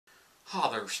Hi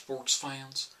there, sports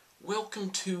fans.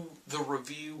 Welcome to the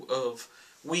review of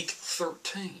Week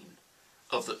 13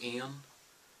 of the NFL.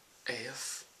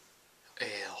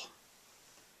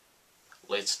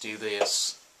 Let's do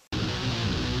this. BREWSTER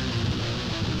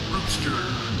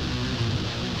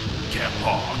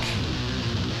CATTLEHAWK.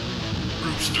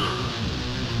 BREWSTER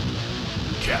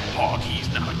CATTLEHAWK. He's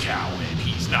not a cow and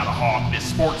he's not a hawk. This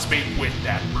sports speak with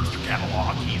that BREWSTER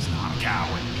CATTLEHAWK. He's not a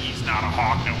cow and he's not a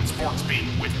hawk. No, sports speak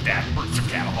with that BREWSTER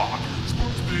CATTLEHAWk.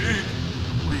 Sports speak,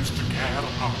 BREWSTER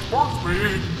CATTLEHAWK. Sports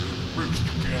speak,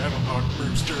 BREWSTER CATTLEHAWK.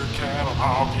 BREWSTER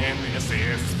CATTLEHAWK, and this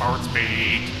is sports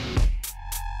speak.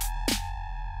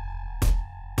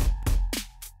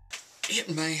 It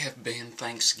may have been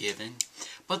Thanksgiving,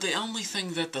 but the only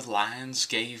thing that the Lions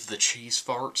gave the cheese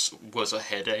farts was a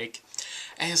headache,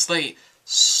 as they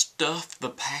stuffed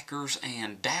the Packers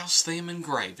and doused them in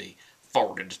gravy,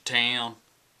 farted to town.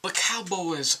 The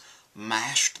Cowboys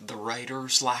mashed the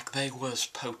Raiders like they was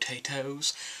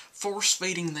potatoes,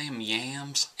 force-feeding them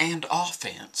yams and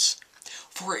offense,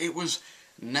 for it was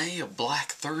nay a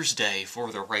Black Thursday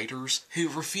for the Raiders, who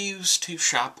refused to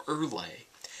shop early.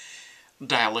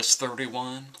 Dallas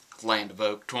 31, Land of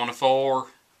Oak 24.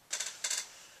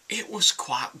 It was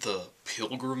quite the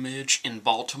pilgrimage in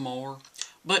Baltimore,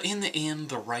 but in the end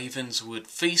the Ravens would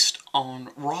feast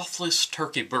on Rothless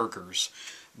turkey burgers.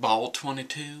 Ball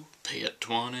 22, Pit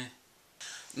 20.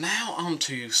 Now on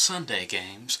to Sunday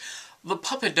games. The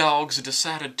Puppy Dogs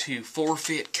decided to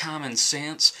forfeit common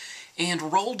sense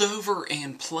and rolled over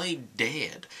and played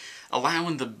dead,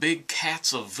 allowing the Big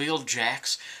Cats of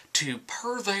Ville-Jacks to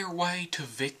purr their way to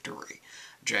victory.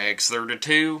 Jags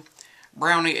 32,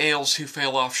 Brownie Ales Who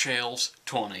Fell Off Shelves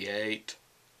 28.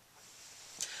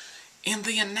 In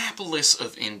the Annapolis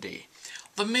of Indy,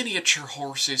 the miniature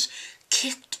horses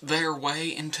kicked their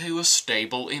way into a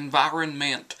stable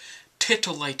environment,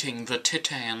 titillating the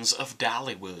Titans of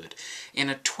Dollywood in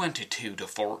a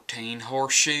 22-14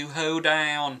 horseshoe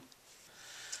hoedown.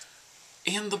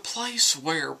 In the place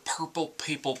where purple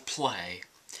people play,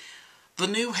 the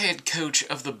new head coach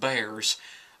of the Bears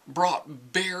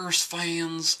brought Bears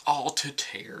fans all to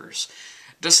tears,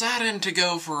 deciding to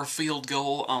go for a field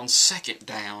goal on second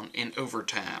down in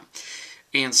overtime,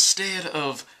 instead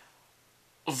of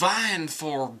vying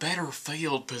for better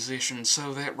field position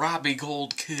so that Robbie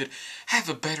Gould could have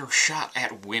a better shot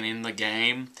at winning the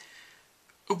game.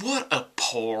 What a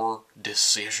poor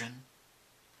decision.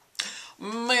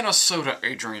 Minnesota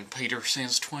Adrian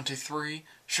Peterson's 23,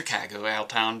 Chicago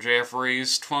Alton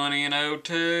Jeffries 20 in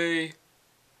OT.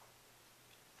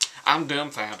 I'm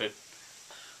dumbfounded.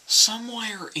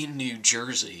 Somewhere in New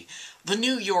Jersey, the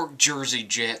New York Jersey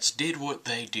Jets did what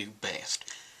they do best,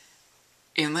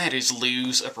 and that is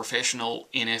lose a professional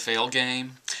NFL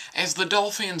game, as the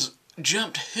Dolphins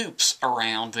jumped hoops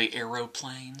around the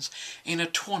aeroplanes in a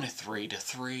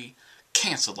 23-3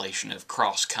 cancellation of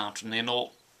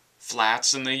cross-continental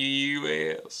flights in the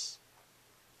U.S.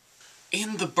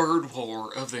 In the bird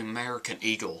war of the American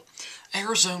Eagle,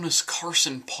 Arizona's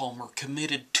Carson Palmer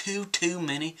committed too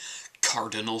many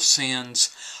cardinal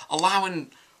sins,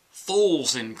 allowing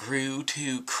Foles and crew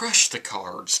to crush the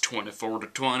Cards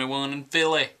 24-21 in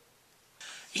Philly.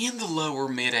 In the lower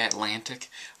mid-Atlantic,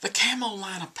 the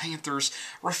Carolina Panthers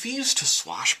refused to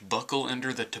swashbuckle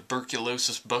under the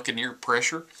tuberculosis Buccaneer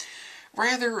pressure.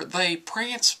 Rather, they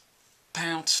pounced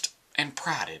and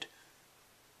prided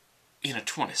in a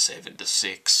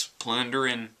 27-6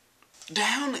 plundering.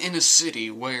 Down in a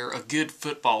city where a good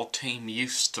football team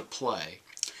used to play,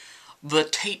 the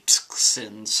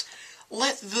Texans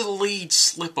let the lead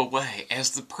slip away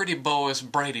as the Pretty Boys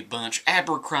Brady Bunch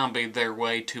Abercrombie their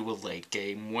way to a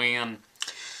late-game win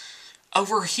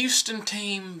over a Houston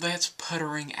team that's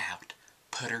puttering out.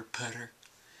 Putter, putter.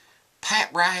 Pat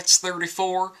Wright's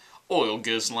 34,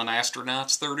 Oil-Guzzling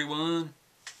Astronauts 31.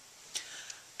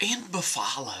 In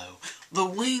Buffalo, the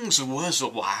Wings was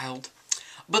wild,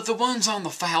 but the ones on the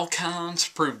Falcons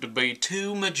proved to be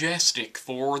too majestic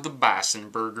for the Bison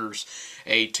Burgers.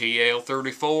 ATL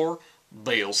 34,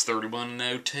 Bills 31 in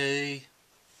OT.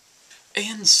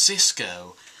 In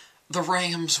Cisco, the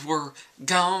Rams were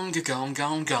gone,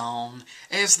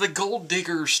 as the Gold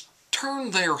Diggers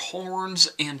turned their horns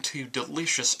into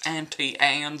delicious Auntie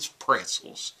Anne's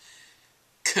pretzels,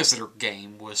 'cause their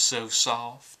game was so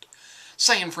soft.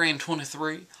 San Fran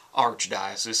 23,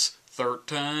 Archdiocese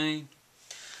 13.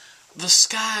 The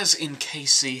skies in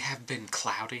KC have been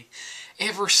cloudy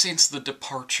ever since the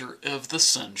departure of the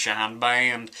Sunshine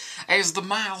Band, as the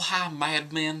Mile High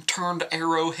Madmen turned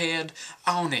Arrowhead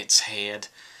on its head,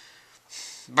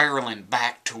 barreling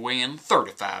back to win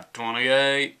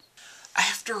 35-28.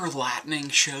 After a lightning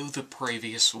show the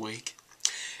previous week,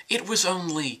 It was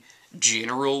only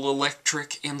General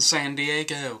Electric in San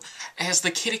Diego, as the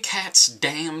kitty cats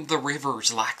dammed the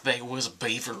rivers like they was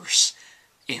beavers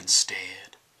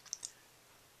instead.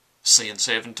 Sin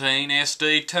 17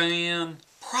 SD 10.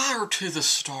 Prior to the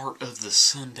start of the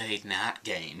Sunday night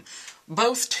game,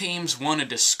 both teams wanted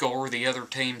to score the other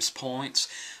team's points,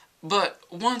 but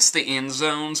once the end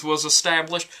zones was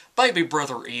established, baby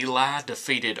brother Eli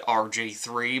defeated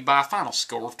RG3 by a final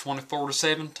score of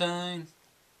 24-17.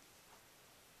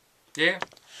 Yeah.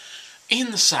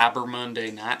 In the Cyber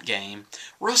Monday night game,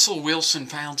 Russell Wilson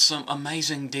found some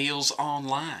amazing deals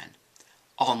online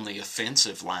on the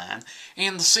offensive line,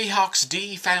 and the Seahawks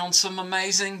D found some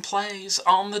amazing plays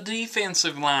on the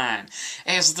defensive line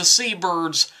as the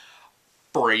Seabirds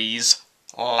breeze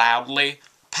loudly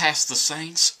past the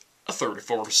Saints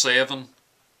 34-7.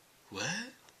 What?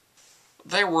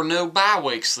 There were no bye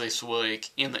weeks this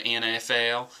week in the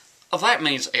NFL. That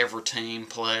means every team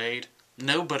played.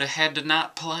 Nobody had to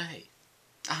not play.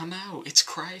 I know, it's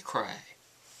cray-cray.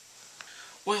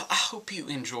 Well, I hope you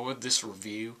enjoyed this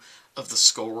review of the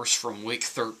scores from Week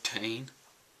 13.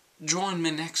 Join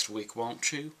me next week,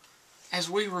 won't you, as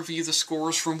we review the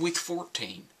scores from Week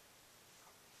 14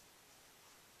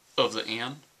 of the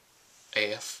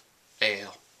NFL.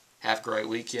 Have a great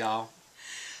week, y'all.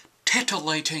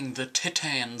 Titillating the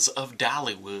Titans of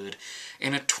Dollywood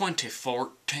in a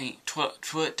 2014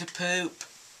 to poop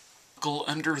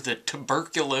under the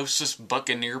tuberculosis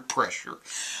buccaneer pressure.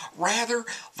 Rather,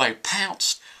 they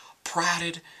pounced,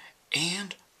 prided,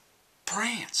 and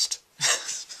pranced.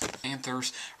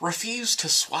 Panthers refused to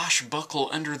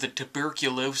swashbuckle under the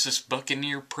tuberculosis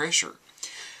buccaneer pressure.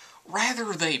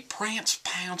 Rather, they pranced,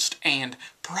 pounced, and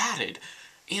prided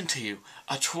into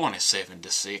a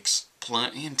 27-6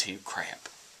 plunge into crap.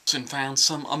 And found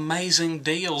some amazing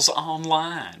deals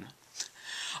online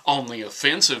on the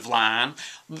offensive line,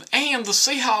 and the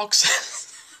Seahawks